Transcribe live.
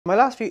In my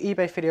last few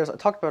eBay videos, I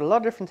talked about a lot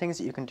of different things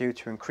that you can do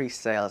to increase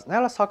sales.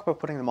 Now let's talk about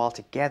putting them all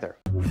together.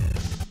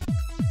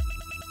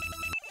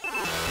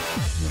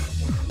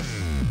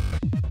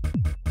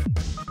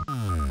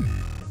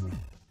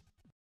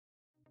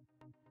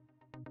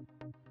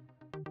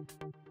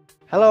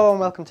 Hello and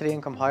welcome to the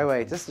Income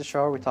Highway. This is the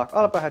show where we talk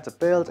all about how to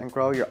build and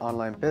grow your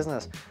online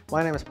business.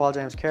 My name is Paul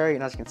James Carey,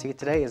 and as you can see,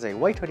 today is a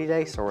white hoodie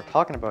day, so we're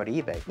talking about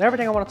eBay. Now,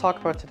 everything I want to talk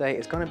about today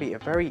is going to be a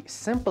very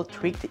simple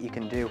tweak that you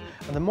can do,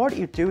 and the more that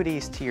you do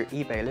these to your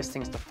eBay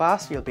listings, the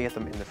faster you'll be at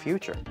them in the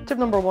future. Tip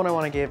number one I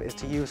want to give is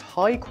to use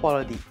high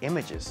quality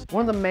images.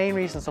 One of the main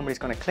reasons somebody's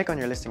going to click on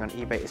your listing on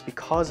eBay is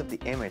because of the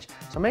image.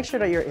 So make sure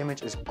that your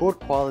image is good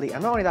quality,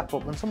 and not only that,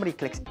 but when somebody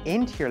clicks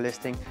into your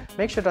listing,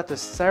 make sure that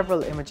there's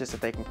several images that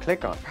they can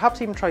click on.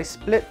 Perhaps even try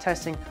split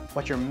testing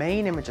what your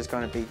main image is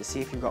going to be to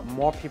see if you've got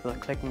more people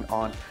clicking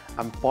on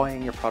and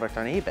buying your product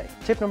on eBay.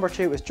 Tip number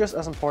two is just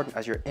as important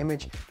as your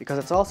image, because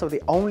it's also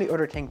the only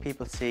other thing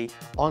people see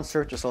on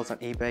search results on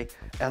eBay,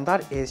 and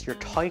that is your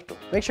title.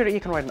 Make sure that you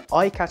can write an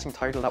eye-catching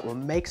title that will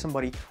make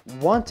somebody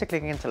want to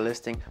click into the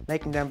listing,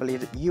 making them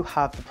believe that you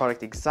have the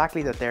product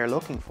exactly that they're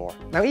looking for.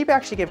 Now, eBay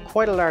actually give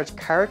quite a large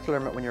character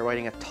limit when you're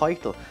writing a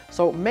title,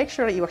 so make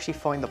sure that you actually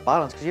find the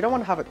balance, because you don't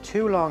want to have it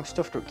too long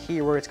stuffed with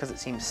keywords because it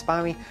seems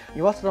spammy.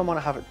 You also don't want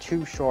to have it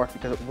too short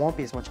because it won't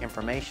be as much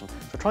information.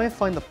 So try and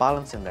find the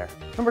balance in there.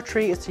 Number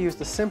three is to use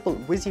the simple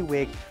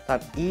WYSIWYG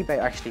that eBay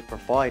actually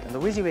provide, and the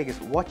WYSIWYG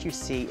is what you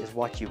see is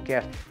what you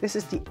get. This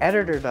is the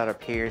editor that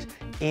appears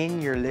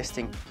in your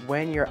listing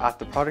when you're at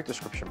the product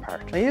description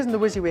part. Now, using the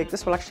WYSIWYG,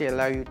 this will actually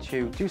allow you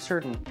to do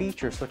certain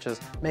features such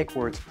as make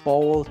words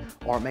bold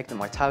or make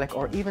them italic,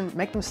 or even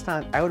make them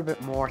stand out a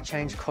bit more,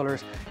 change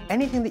colors,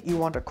 anything that you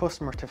want a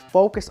customer to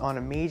focus on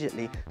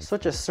immediately,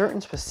 such as certain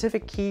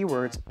specific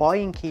keywords,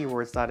 buying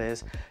keywords that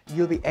is,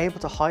 you'll be able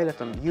to highlight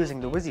them using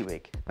the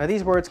WYSIWYG. Now,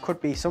 these words could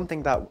be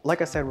something that,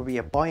 like I said, would be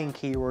a buying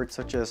keyword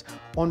such as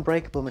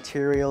unbreakable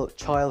material,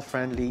 child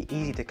friendly,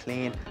 easy to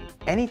clean,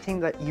 anything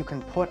that you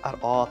can put at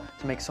all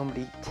to make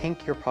somebody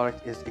think your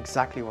product is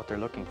exactly what they're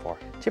looking for.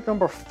 Tip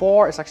number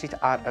four is actually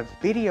to add a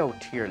video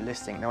to your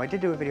listing. Now, I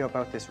did do a video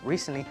about this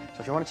recently,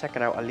 so if you want to check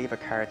it out, I'll leave a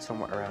card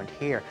somewhere around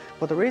here.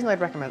 But the reason I'd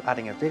recommend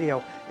adding a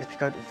video is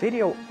because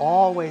video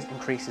always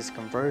increases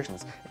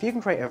conversions. If you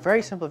can create a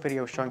very simple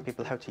video showing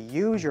people how to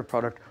use your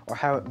product or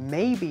how it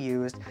may be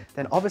used,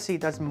 then obviously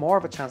there's more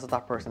of a chance that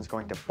that person is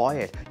going to buy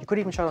it. You could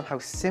even show them how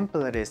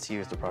simple it is to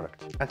use the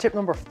product. And tip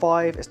number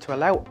five is to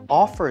allow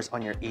offers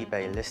on your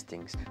eBay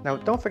listings. Now,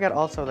 don't forget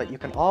also that you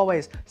can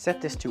always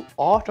set this to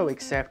auto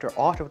accept or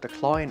auto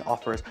decline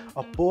offers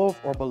above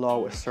or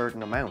below a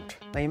certain amount.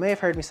 Now, you may have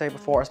heard me say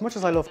before, as much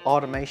as I love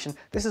automation,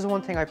 this is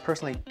one thing I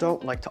personally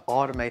don't like to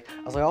automate,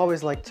 as I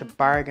always like to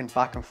bargain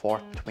back and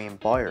forth between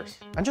buyers.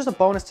 And just a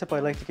bonus tip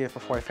I'd like to give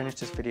before I finish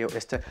this video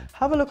is to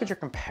have a look at your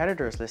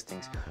competitors'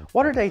 listings.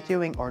 What are they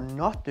doing or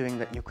not doing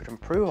that you could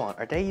improve on?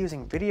 Are they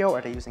using video?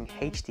 Are they using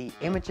HD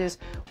images?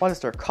 What is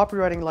their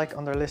copywriting like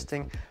on their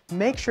listing?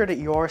 Make sure that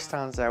yours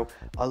stands out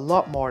a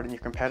lot more than your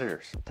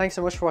competitors. Thanks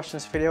so much for watching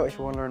this video. If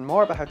you want to learn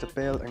more about how to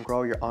build and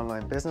grow your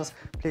online business,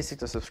 please click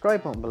the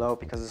subscribe button below,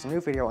 because there's a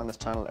new video on this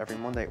channel every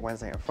Monday,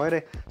 Wednesday and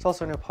Friday. There's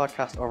also a new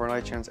podcast over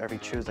on iTunes every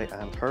Tuesday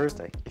and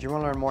Thursday. If you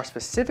want to learn more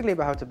specifically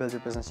about how to build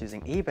your business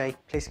using eBay,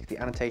 please click the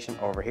annotation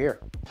over here.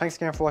 Thanks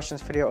again for watching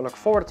this video. I look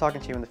forward to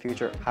talking to you in the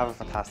future. Have a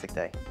fantastic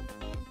day.